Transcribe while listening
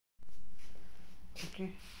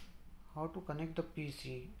Okay, how to connect the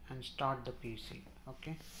PC and start the PC.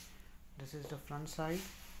 Okay, this is the front side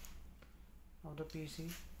of the PC.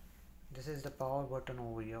 This is the power button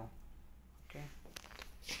over here. Okay,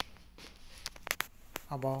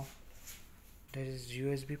 above there is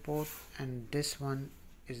USB port, and this one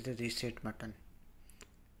is the reset button.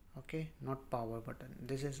 Okay, not power button,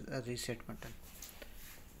 this is a reset button.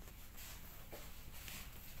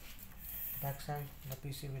 Back side the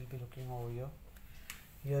PC will be looking over here.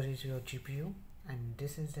 Here is your GPU, and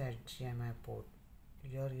this is the HDMI port.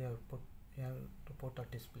 Here you have to put a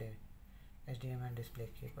display, HDMI display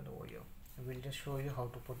cable over here. I will just show you how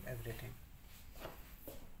to put everything.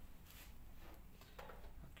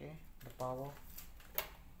 Okay, the power.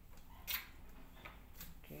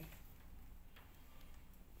 Okay,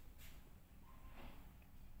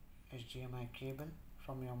 HDMI cable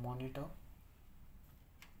from your monitor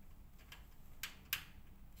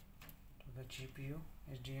to the GPU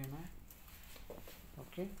HDMI.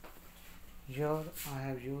 Okay, here I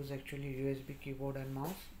have used actually USB keyboard and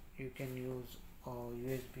mouse. You can use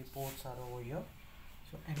USB ports are over here,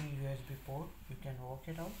 so any USB port you can work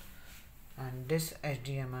it out. And this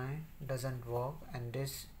HDMI doesn't work, and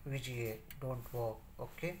this VGA don't work.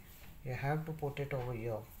 Okay, you have to put it over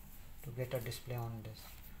here to get a display on this.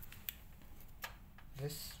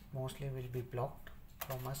 This mostly will be blocked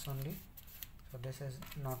from us only, so this is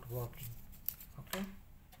not working. Okay,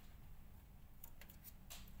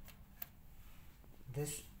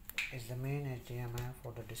 this is the main HDMI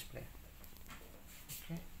for the display.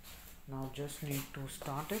 Okay, now just need to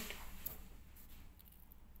start it.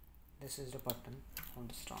 This is the button on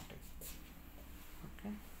the starting.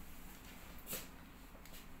 Okay,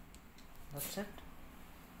 that's it.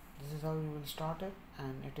 This is how you will start it,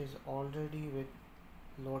 and it is already with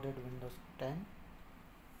loaded Windows 10,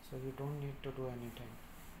 so you don't need to do anything.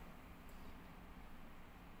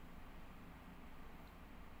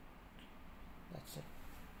 That's it.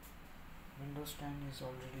 Windows 10 is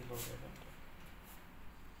already loaded.